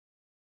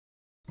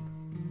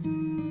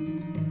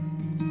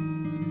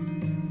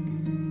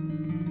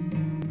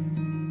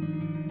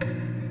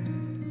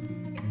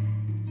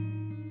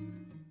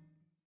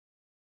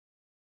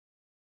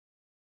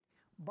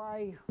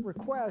by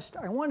request,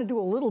 I want to do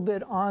a little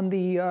bit on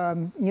the,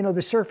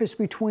 the surface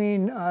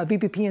between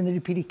VPP and the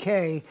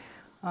DPDK.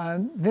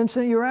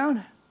 Vincent, you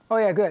around? Oh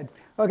yeah, good.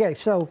 Okay,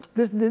 so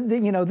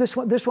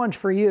this one's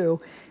for you.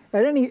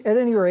 At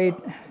any rate,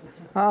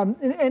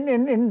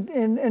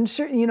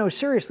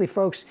 seriously,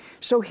 folks.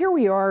 So here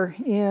we are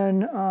in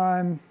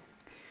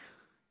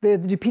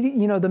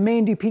the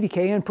main DPDK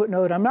input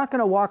node. I'm not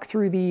going to walk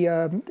through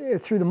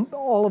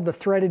all of the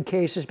threaded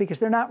cases because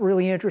they're not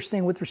really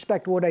interesting with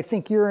respect to what I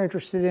think you're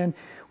interested in,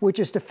 which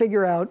is to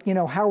figure out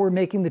how we're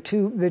making the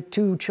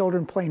two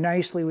children play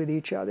nicely with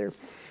each other.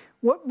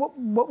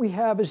 What we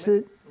have is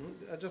that.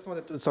 I just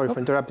wanted to, sorry for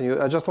interrupting you.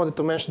 I just wanted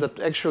to mention that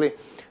actually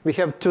we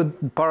have two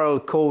parallel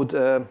code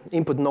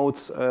input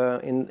nodes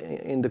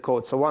in the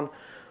code. So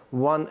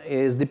one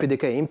is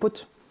DPDK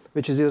input,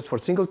 which is used for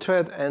single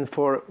thread and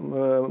for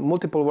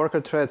multiple worker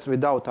threads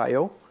without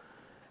I/O.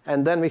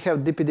 And then we have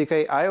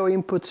DPDK I/O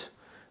input,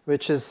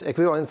 which is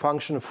equivalent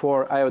function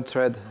for I/O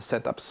thread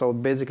setup. So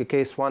basically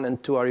case 1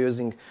 and 2 are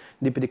using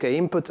DPDK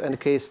input, and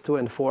case 2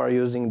 and 4 are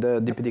using the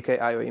DPDK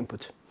I/O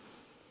input.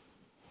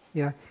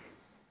 Yeah.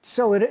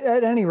 So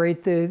at any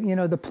rate,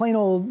 the plain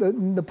old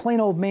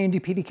main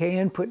DPDK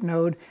input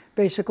node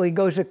basically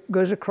goes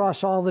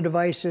across all the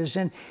devices,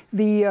 and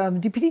the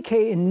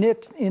DPDK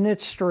init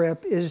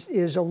strip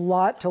is a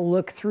lot to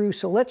look through.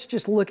 So let's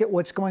just look at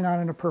what's going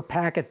on a per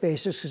packet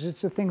basis because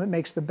it's the thing that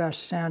makes the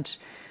best sense.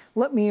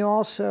 Let me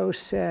also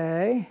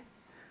say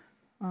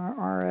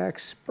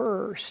RX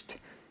burst.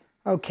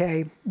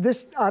 Okay,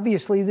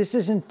 obviously this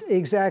isn't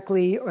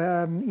exactly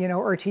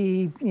RT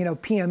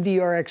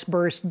PMD RX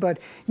burst, but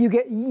you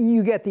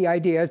get the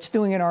idea. It's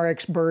doing an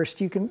RX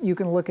burst. You can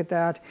look at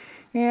that,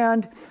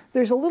 and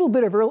there's a little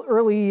bit of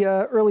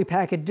early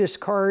packet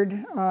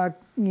discard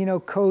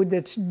code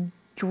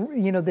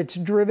that's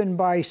driven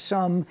by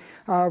some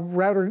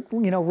router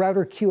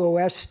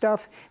QoS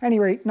stuff. At any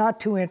rate, not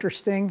too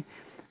interesting.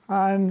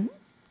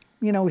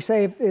 We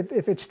say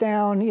if it's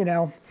down,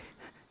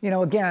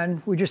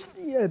 again, we just,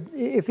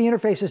 if the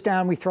interface is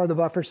down, we throw the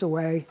buffers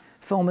away,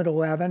 film at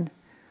 11.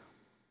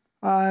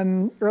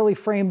 Early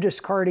frame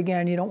discard,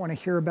 again, you don't want to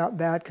hear about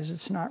that because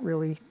it's not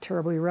really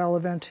terribly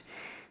relevant.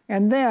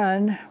 And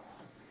then,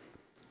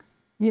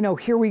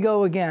 here we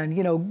go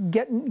again,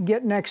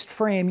 get next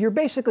frame. You're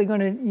basically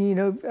going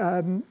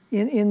to,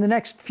 in the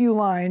next few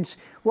lines,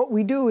 what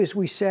we do is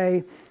we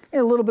say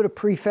a little bit of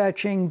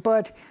prefetching,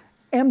 but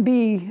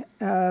MB,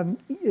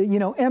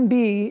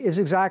 MB is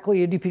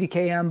exactly a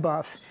DPDK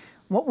MBuff.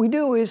 What we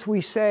do is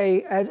we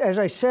say, as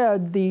I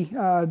said, the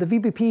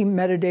VPP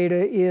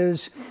metadata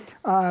is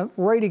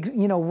right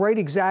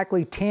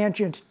exactly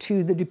tangent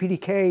to the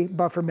DPDK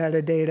buffer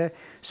metadata.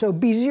 So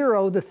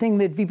B0, the thing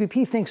that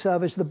VPP thinks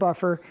of as the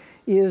buffer,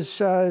 is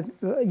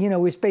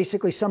is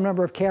basically some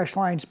number of cache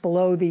lines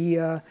below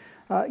the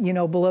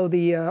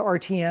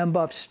RTM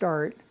buff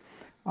start.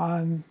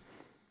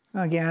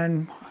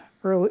 Again.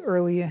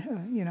 Early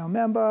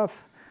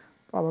membuff,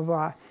 blah, blah,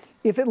 blah.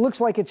 If it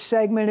looks like it's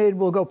segmented,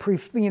 we'll go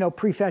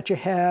prefetch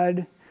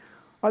ahead.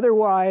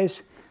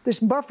 Otherwise, this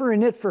buffer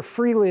init for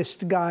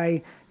freelist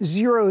guy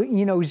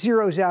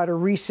zeroes out or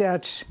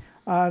resets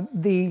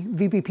the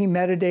VPP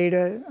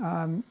metadata,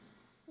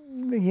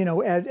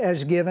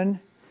 as given.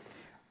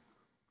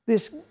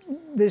 This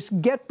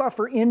get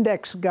buffer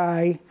index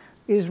guy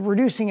is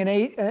reducing an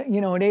 8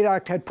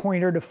 octet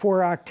pointer to 4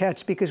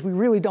 octets because we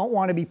really don't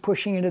want to be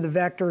pushing into the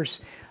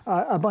vectors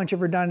a bunch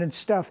of redundant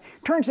stuff.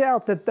 Turns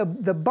out that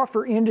the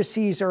buffer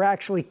indices are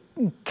actually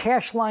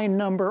cache line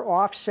number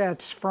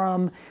offsets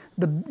from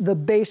the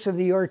base of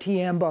the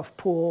RTM buff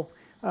pool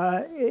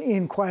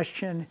in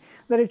question.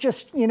 That it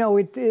just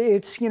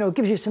it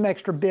gives you some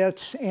extra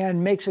bits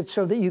and makes it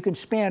so that you can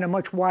span a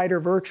much wider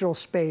virtual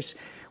space.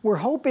 We're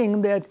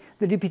hoping that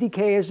the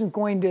DPDK isn't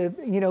going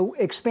to,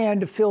 expand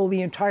to fill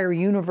the entire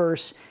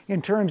universe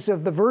in terms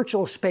of the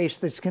virtual space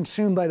that's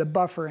consumed by the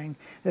buffering.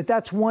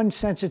 That's one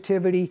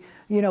sensitivity.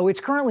 It's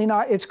currently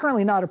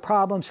not a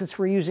problem since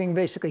we're using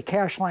basically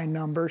cache line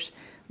numbers,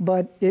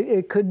 but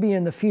it could be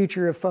in the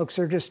future if folks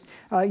are just,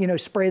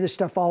 spray the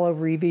stuff all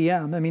over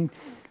EVM. I mean,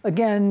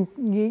 again,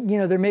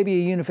 there may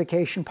be a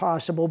unification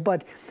possible,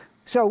 but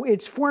so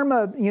it's form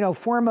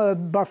a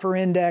buffer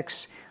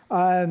index.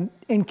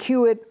 And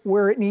queue it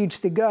where it needs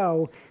to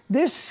go.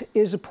 This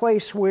is a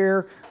place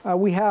where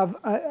we have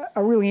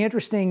a really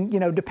interesting,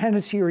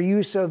 dependency or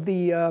use of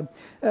the,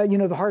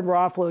 the hardware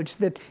offloads.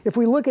 That if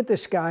we look at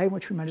this guy,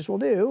 which we might as well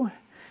do,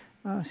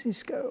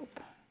 cscope,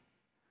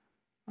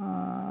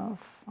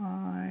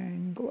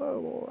 find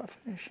global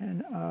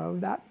definition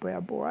of that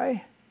bad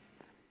boy.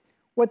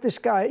 What this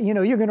guy,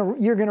 you're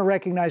gonna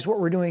recognize what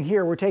we're doing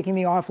here. We're taking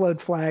the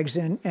offload flags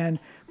and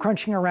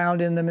crunching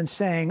around in them and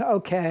saying,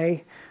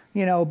 okay.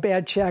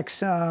 Bad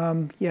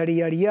checksum, yada,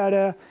 yada,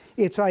 yada.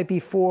 It's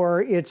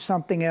IP4, it's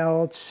something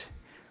else.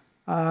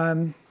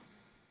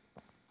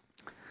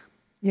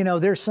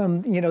 There's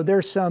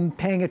some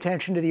paying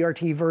attention to the RT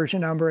version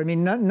number. I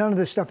mean, none of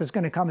this stuff is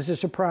going to come as a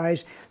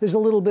surprise. There's a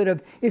little bit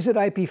of, is it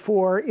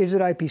IP4, is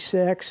it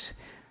IP6,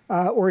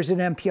 or is it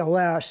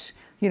MPLS?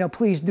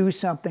 please do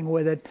something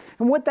with it.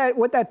 And what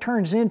that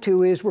turns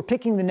into is we're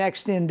picking the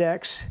next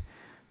index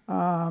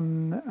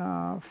from,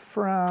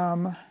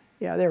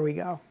 yeah, there we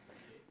go.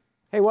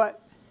 Hey,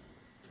 what?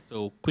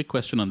 So quick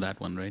question on that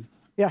one, right?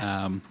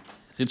 Yeah.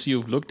 Since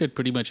you've looked at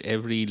pretty much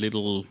every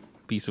little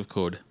piece of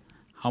code,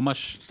 how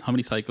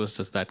many cycles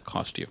does that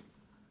cost you?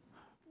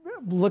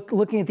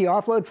 Looking at the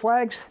offload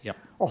flags? Yep.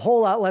 A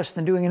whole lot less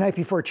than doing an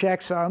IP4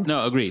 checksum.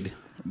 No, agreed.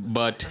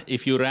 But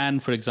if you ran,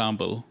 for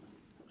example,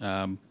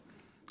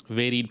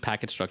 varied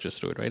packet structures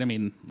through it, right? I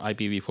mean,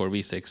 IPv4,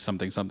 v6,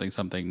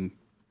 something,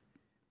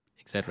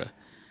 etc.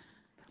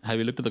 Have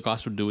you looked at the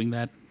cost of doing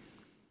that?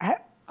 I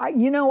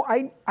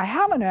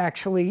haven't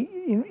actually.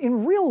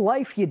 In real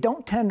life, you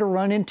don't tend to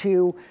run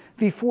into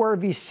v4,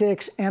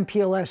 v6,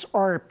 MPLS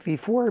ARP,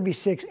 v4,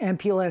 v6,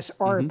 MPLS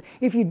ARP.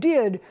 If you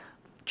did,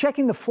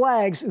 checking the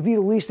flags would be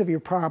the least of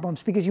your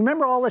problems, because you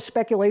remember all the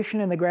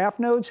speculation in the graph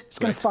nodes? It's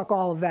going to fuck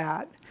all of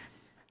that.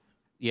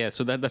 Yeah,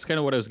 so that's kind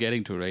of what I was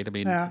getting to, right? I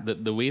mean,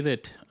 the way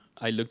that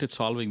I looked at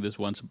solving this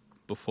once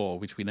before,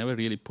 which we never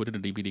really put in a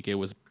DPDK,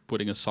 was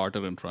putting a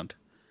sorter in front.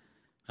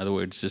 In other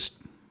words, just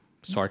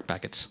sort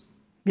packets.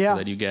 Yeah. So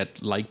that you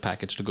get like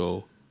packets to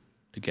go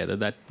together.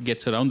 That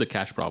gets around the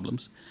cache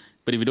problems.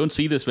 But if you don't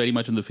see this very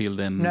much in the field,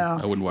 then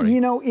I wouldn't worry.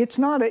 It's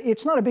not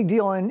a big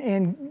deal.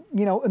 And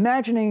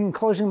imagining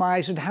closing my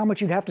eyes at how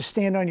much you'd have to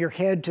stand on your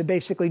head to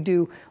basically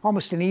do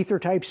almost an ether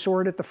type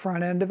sort at the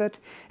front end of it.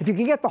 If you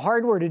can get the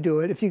hardware to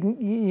do it, if you can,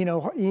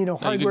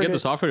 hardware. You can get the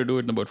software to do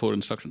it in about 4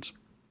 instructions.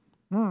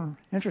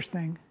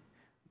 Interesting.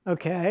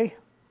 Okay.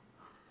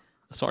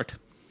 Sort.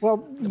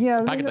 Well,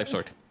 yeah. Packet type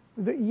sort.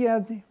 We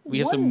have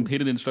some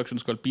hidden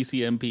instructions called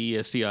PCMP,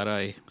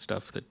 STRI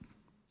stuff that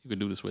you could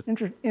do this with.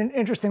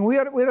 Interesting. We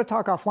ought to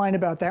talk offline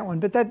about that one.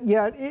 But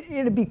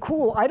it'd be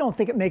cool. I don't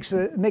think it makes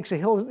a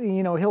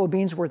hill of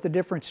beans worth of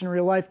difference in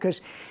real life,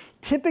 because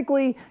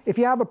typically, if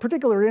you have a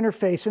particular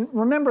interface, and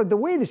remember, the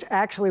way this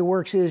actually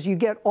works is you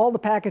get all the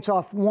packets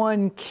off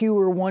one queue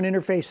or one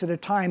interface at a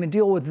time and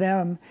deal with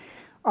them.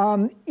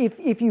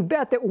 If you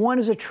bet that one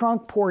is a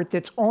trunk port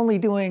that's only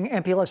doing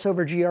MPLS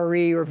over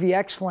GRE or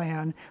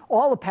VXLAN,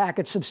 all the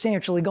packets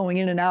substantially going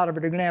in and out of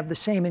it are going to have the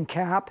same in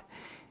cap.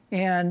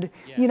 And,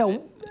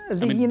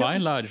 by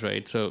and large,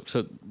 right, so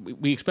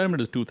we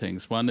experimented with 2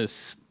 things. One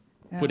is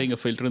putting a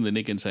filter in the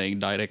NIC and saying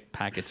direct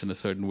packets in a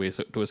certain way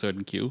to a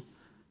certain queue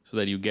so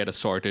that you get a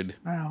sorted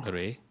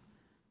array.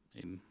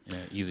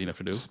 Easy enough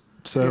to do.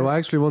 So I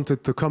actually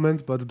wanted to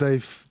comment, but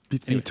Dave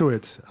beat me to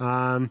it.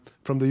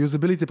 From the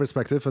usability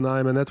perspective, and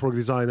I'm a network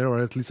designer, or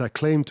at least I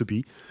claim to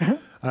be,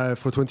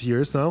 for 20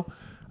 years now,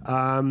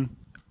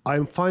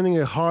 I'm finding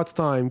a hard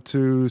time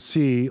to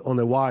see on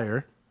a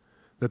wire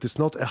that is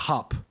not a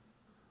hub,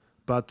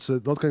 but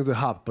not going to the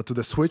hub, but to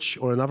the switch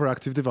or another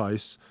active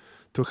device,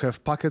 to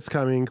have packets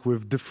coming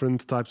with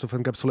different types of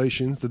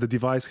encapsulations that the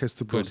device has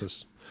to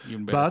process.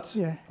 But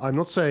I'm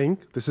not saying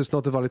this is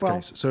not a valid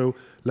case. So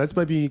let's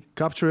maybe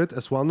capture it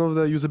as one of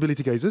the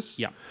usability cases.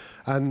 Yeah.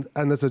 And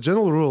as a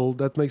general rule,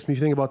 that makes me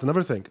think about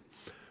another thing.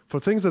 For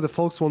things that the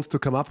folks want to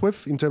come up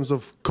with in terms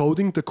of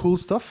coding the cool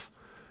stuff,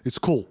 it's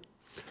cool.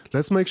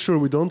 Let's make sure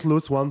we don't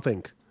lose one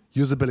thing,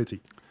 usability,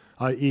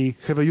 i.e.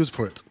 have a use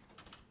for it.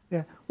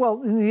 Yeah.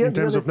 Well, in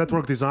terms of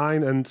network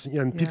design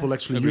and people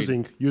actually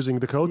using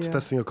the code,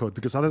 testing a code,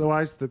 because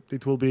otherwise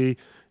it will be,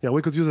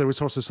 we could use the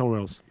resources somewhere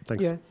else.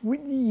 Thanks.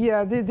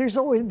 There's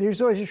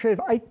always a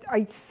trade-off.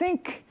 I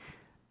think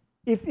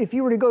if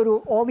you were to go to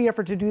all the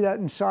effort to do that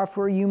in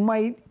software,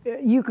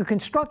 you could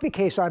construct a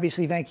case,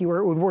 obviously, Venki, where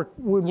it would work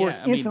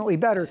infinitely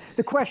better.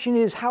 The question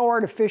is, how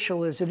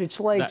artificial is it? It's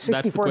like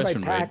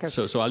 64-byte packets.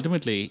 Right? So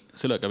ultimately,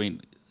 look,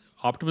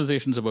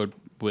 optimization is about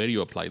where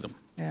you apply them.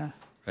 Yeah.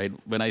 Right.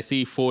 When I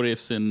see 4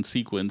 ifs in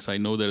sequence, I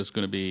know there's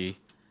going to be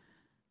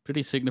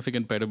pretty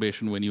significant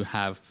perturbation when you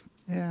have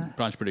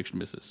branch prediction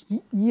misses.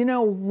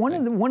 One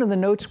of the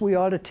notes we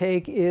ought to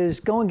take is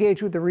go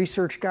engage with the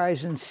research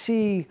guys and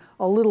see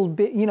a little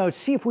bit,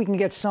 see if we can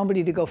get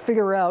somebody to go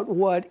figure out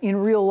what in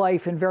real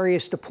life in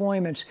various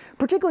deployments,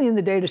 particularly in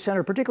the data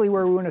center, particularly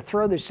where we want to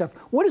throw this stuff,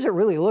 what does it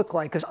really look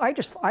like? Because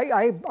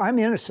I'm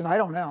innocent. I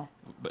don't know.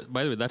 But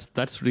by the way,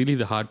 that's really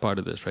the hard part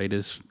of this, right?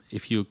 Is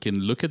if you can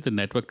look at the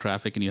network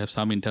traffic and you have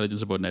some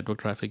intelligence about network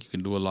traffic, you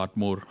can do a lot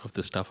more of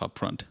this stuff up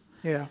front.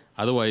 Yeah.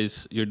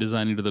 Otherwise, you're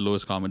designing to the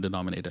lowest common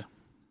denominator,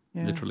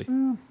 literally.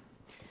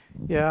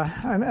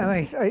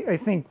 I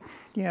think,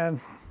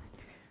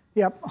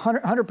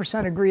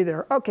 100% agree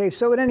there. Okay,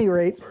 so at any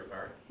rate. Sorry,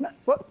 Barry.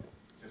 What?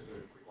 Just a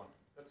quick one.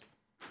 That's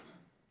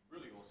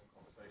really awesome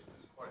conversation.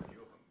 There's quite a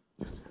few of them.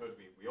 Just occurred to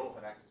me, we all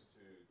had access to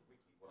the wiki.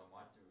 What I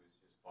might do is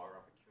just fire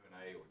up a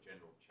Q&A or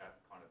general chat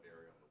kind of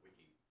area on the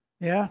wiki.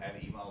 Yeah.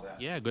 And email that.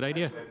 Yeah, good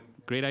idea.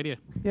 Great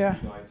idea. Yeah.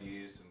 Good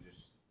ideas, and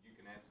just you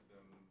can answer them.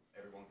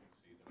 Everyone can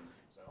see them.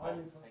 So I'll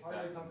take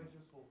that. Something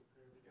useful.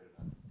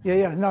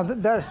 Yeah. No,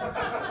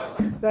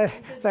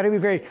 that'd be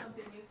great.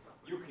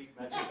 You keep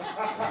magic.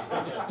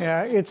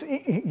 Yeah, it's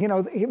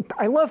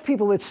I love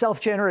people that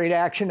self-generate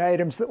action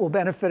items that will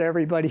benefit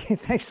everybody.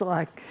 Thanks a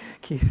lot,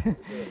 Keith.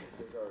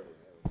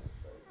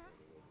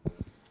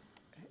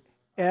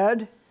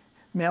 Ed,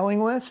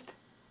 Mailing list?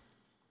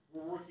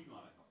 We're working on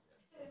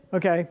it.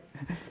 Okay.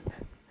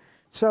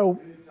 So.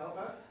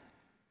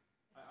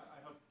 I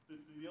have the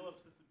LF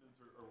systems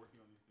are working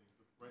on these things,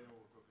 but right now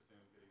we're focusing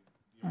on getting.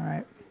 All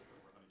right.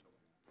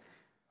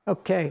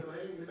 Okay.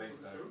 Thanks,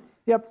 Dave.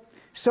 Yep.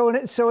 So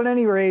at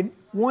any rate,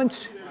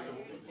 once.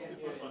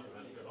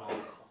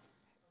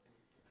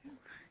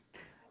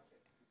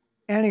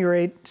 Any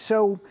rate,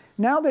 so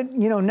now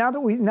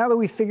that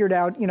we figured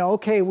out,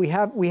 okay, we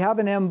have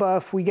an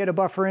MBuff, we get a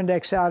buffer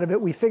index out of it,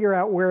 we figure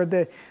out where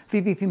the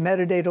VPP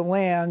metadata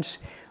lands.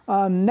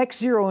 Next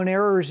zero and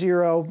error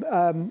zero,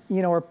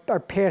 are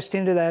passed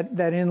into that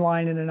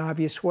inline in an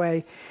obvious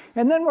way,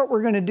 and then what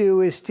we're going to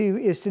do is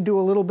to do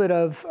a little bit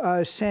of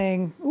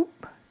saying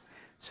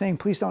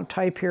please don't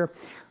type here.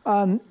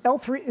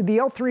 L3, the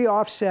L3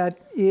 offset,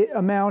 it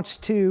amounts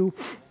to,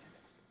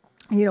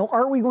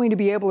 are we going to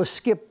be able to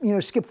skip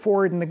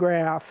forward in the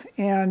graph?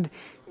 And,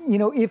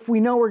 if we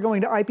know we're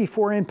going to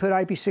IP4 input,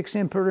 IP6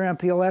 input, or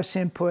MPLS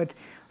input,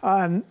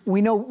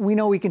 we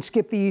know we can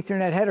skip the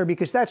Ethernet header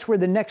because that's where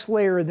the next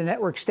layer of the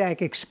network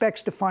stack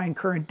expects to find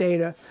current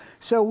data.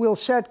 So we'll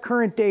set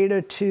current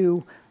data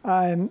to,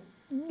 to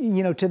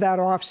that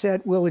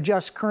offset. We'll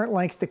adjust current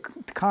length to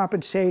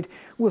compensate.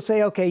 We'll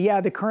say, okay, yeah,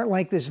 the current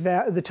length is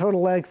the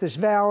total length is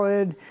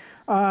valid.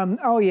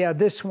 Oh yeah,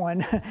 this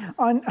one.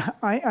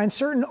 on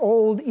certain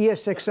old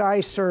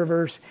ESXi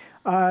servers,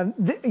 well,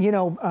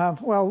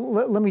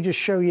 let me just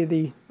show you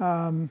the,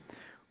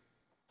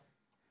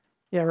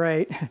 yeah,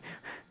 right.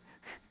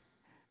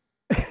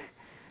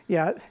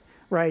 Yeah,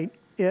 right.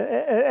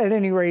 At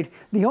any rate,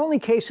 the only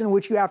case in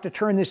which you have to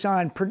turn this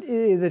on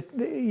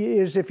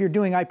is if you're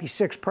doing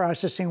IP6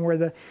 processing where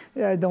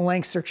the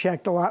lengths are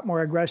checked a lot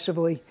more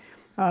aggressively.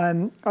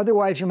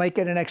 Otherwise, you might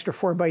get an extra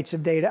 4 bytes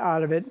of data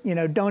out of it.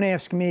 Don't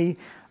ask me,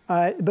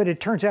 but it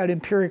turns out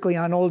empirically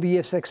on old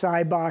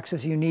ESXi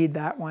boxes, you need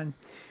that one.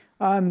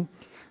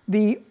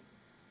 The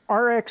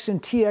RX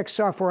and TX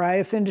software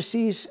IF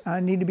indices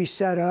need to be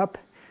set up.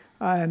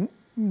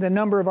 The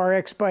number of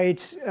RX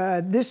bytes,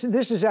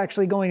 this is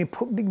actually going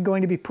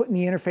to be put in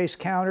the interface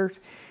counters.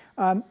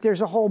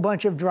 There's a whole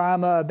bunch of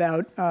drama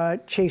about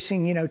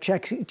chasing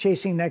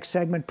next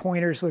segment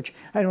pointers, which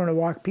I don't want to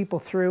walk people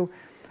through.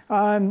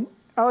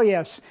 Oh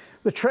yes,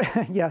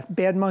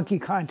 bad monkey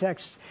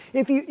context.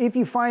 If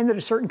you find that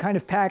a certain kind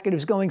of packet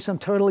is going some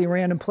totally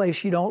random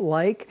place you don't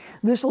like,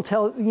 this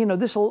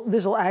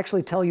will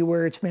actually tell you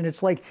where it's been.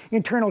 It's like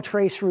internal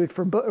trace route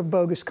for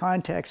bogus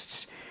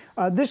contexts.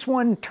 This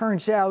one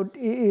turns out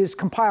is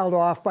compiled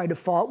off by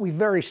default. We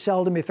very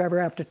seldom, if ever,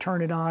 have to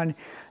turn it on.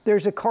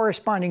 There's a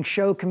corresponding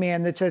show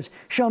command that says,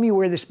 show me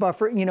where this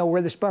buffer,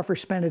 where this buffer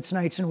spent its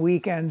nights and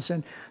weekends,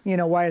 and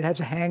why it has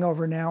a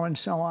hangover now, and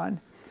so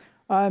on.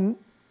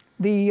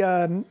 The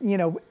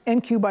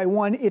NQ by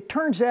 1, it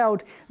turns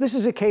out this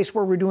is a case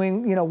where we're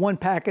doing one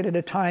packet at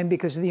a time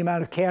because of the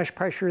amount of cache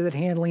pressure that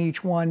handling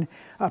each one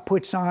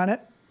puts on it.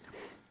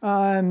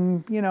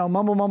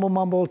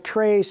 Mumble,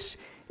 trace.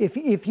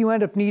 If you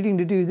end up needing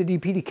to do the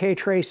DPDK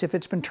trace, if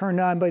it's been turned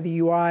on by the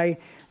UI,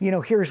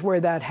 here's where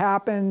that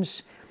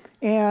happens,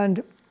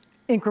 and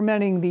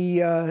incrementing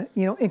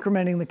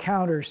the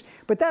counters.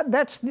 But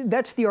that's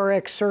the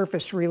RX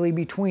surface really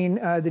between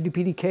the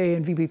DPDK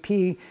and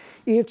VPP.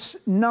 It's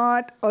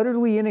not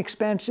utterly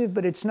inexpensive,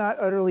 but it's not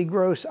utterly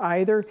gross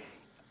either.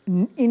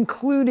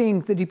 Including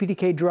the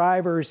DPDK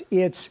drivers,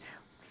 it's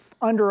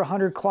under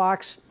 100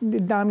 clocks.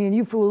 Damian,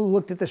 you've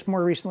looked at this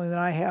more recently than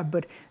I have,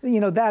 but the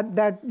node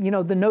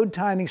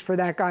timings for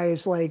that guy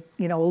is like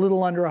a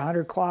little under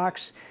 100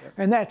 clocks, yep.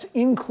 And that's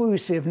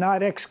inclusive,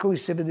 not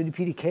exclusive of the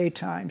DPDK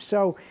time.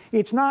 So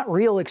it's not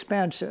real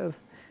expensive,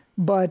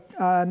 but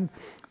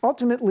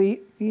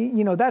ultimately,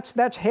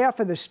 that's half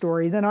of the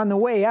story. Then on the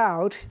way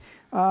out,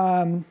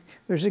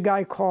 there's a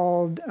guy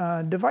called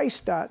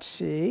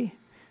device.c.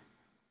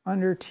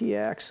 under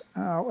TX.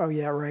 Oh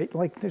yeah, right.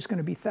 Like there's going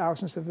to be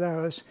thousands of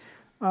those.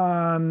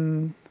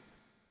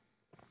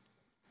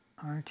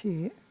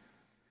 RT.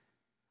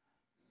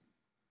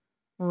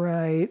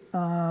 Right.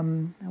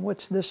 And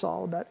what's this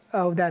all about?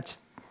 Oh, that's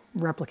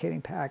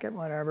replicating packet,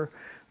 whatever.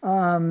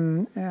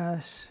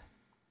 S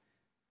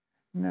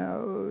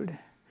node.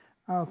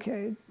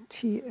 Okay.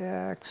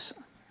 TX.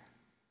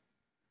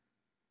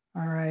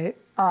 All right.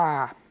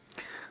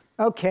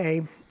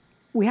 Okay.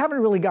 We haven't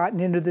really gotten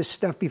into this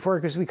stuff before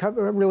because we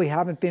really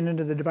haven't been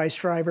into the device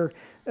driver,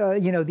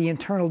 the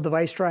internal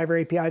device driver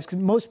APIs, because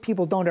most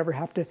people don't ever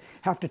have to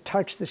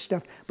touch this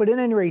stuff. But at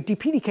any rate,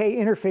 DPDK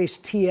interface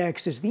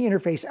TX is the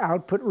interface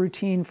output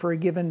routine for a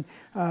given,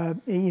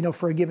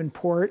 for a given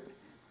port.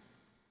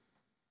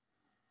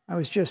 I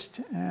was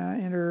just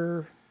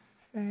interface.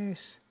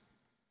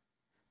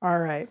 All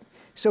right.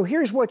 So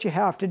here's what you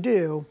have to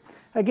do.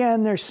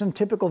 Again, there's some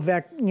typical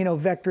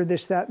vector,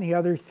 this, that, and the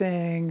other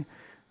thing.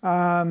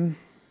 If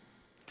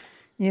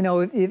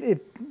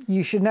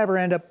you should never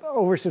end up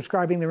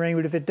oversubscribing the ring,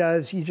 but if it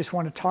does, you just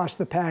want to toss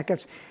the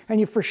packets, and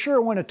you for sure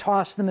want to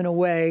toss them in a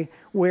way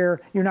where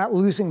you're not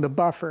losing the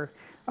buffer.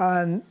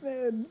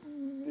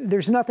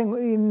 there's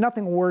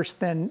nothing worse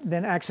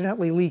than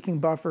accidentally leaking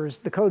buffers.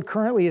 The code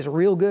currently is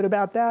real good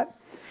about that.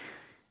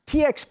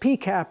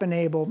 TXPCAP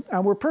enable.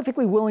 We're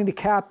perfectly willing to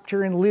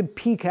capture in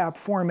libpcap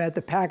format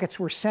the packets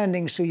we're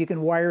sending so you can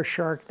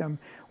Wireshark them.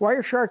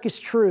 Wireshark is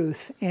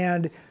truth,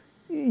 and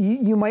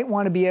you might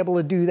want to be able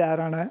to do that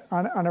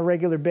on a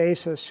regular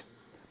basis.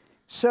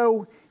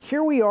 So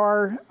here we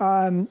are,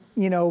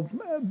 you know,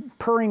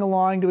 purring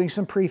along, doing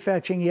some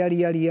prefetching, yada,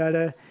 yada,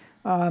 yada.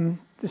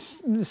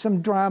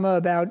 Some drama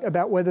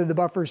about whether the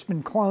buffer's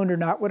been cloned or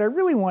not. What I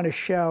really want to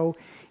show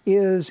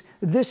is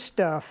this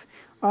stuff.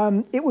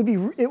 It would be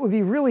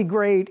really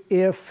great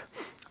if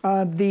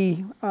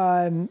the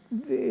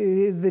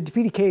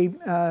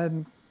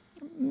DPDK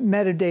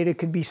metadata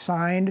could be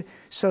signed,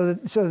 so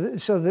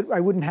that I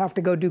wouldn't have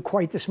to go do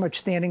quite this much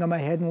standing on my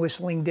head and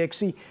whistling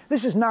Dixie.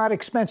 This is not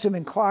expensive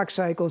in clock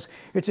cycles.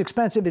 It's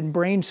expensive in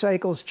brain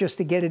cycles just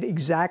to get it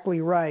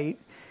exactly right.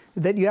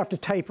 That you have to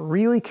type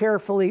really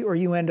carefully or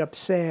you end up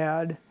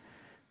sad.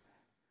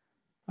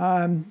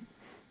 But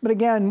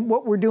again,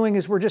 what we're doing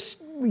is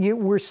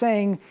we're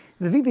saying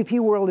the VPP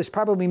world has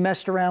probably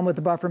messed around with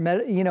the buffer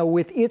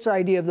with its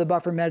idea of the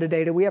buffer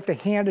metadata. We have to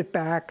hand it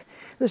back.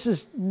 This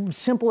is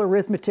simple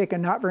arithmetic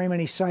and not very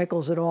many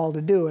cycles at all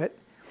to do it.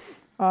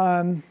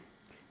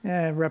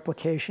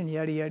 Replication,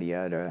 yada, yada,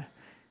 yada.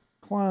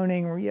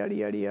 Cloning, yada,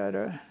 yada,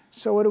 yada.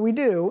 So what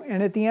do?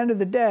 And at the end of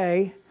the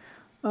day,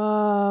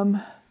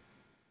 where's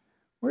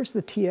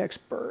the TX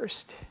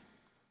burst?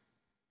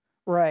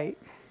 Right.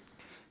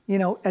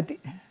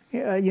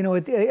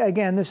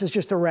 Again, this is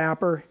just a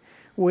wrapper,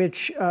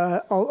 which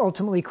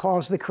ultimately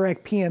calls the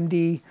correct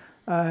PMD,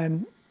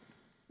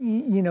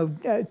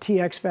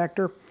 TX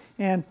vector,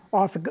 and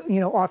off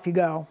you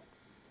go.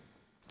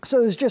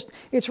 So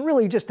it's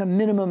really just a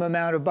minimum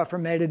amount of buffer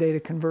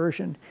metadata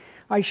conversion.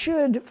 I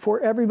should, for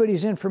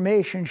everybody's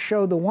information,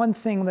 show the one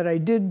thing that I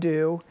did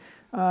do.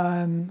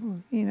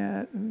 Build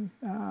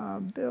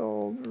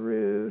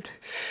root,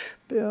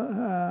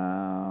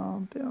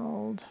 build.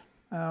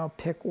 I'll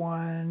pick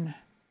one.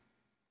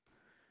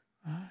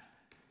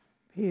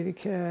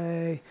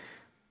 PDK.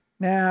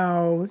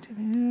 Now,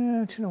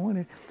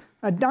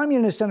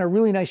 Damian has done a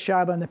really nice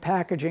job on the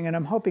packaging, and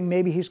I'm hoping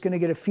maybe he's going to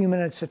get a few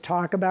minutes to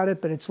talk about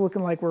it, but it's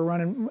looking like we're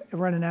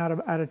running out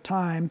of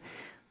time.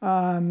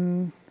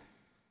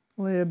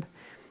 Lib.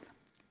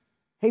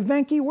 Hey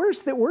Venki,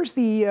 where's the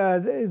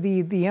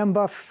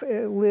mbuff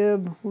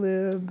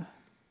lib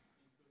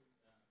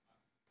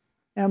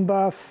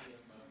mbuff?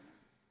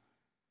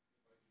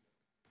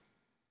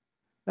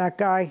 That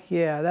guy?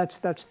 Yeah, that's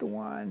the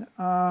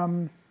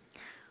one.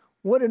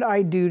 What did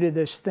I do to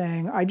this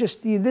thing?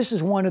 This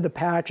is one of the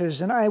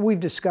patches, and we've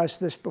discussed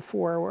this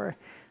before. Where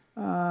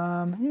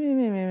am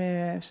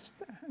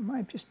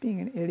I just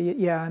being an idiot?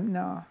 Yeah,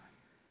 no.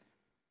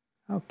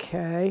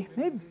 Okay,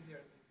 maybe.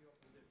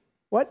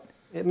 What?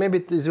 Maybe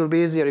it will be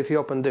easier if you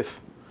open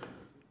diff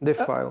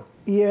file.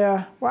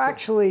 Yeah. Well,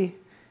 actually,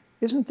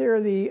 isn't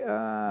there the?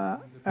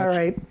 All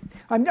right.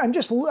 I'm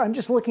just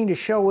looking to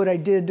show what I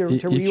did to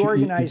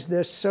reorganize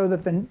this so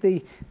that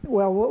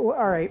all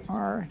right.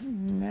 Our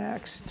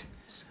next.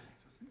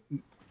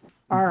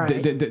 All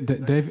right.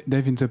 Dave,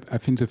 I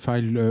think the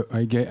file.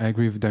 I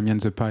agree with Damien.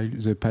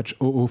 The patch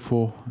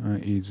 004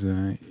 is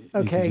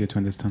easier to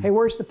understand. Hey,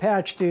 where's the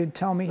patch, dude?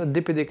 Tell me. So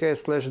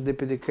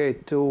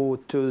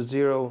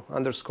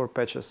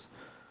DPDK/DPDK220_patches.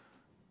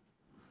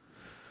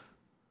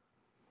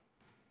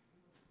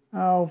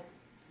 Oh.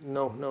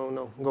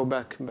 No. Go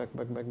back. Back.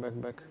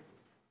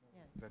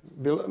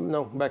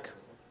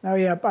 Oh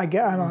yeah,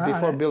 I'm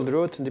before build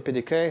root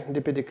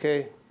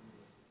DPDK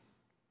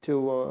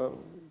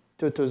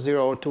 220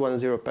 or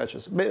 210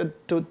 patches.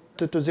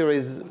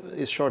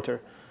 220 is shorter.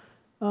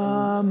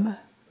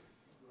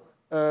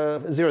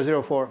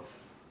 004.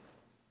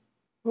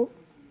 Oh.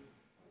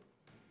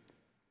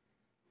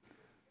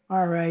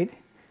 All right.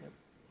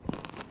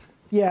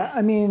 Yeah,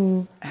 I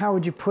mean, how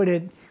would you put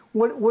it?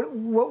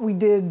 What we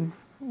did,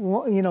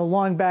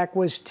 long back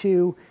was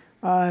to,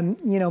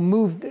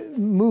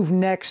 move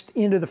next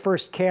into the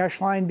first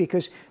cache line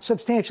because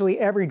substantially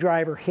every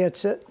driver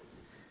hits it.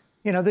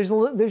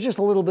 There's just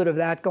a little bit of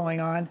that going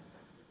on.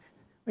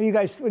 What are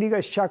you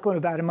guys chuckling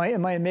about? Am I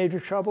in major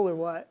trouble or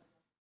what?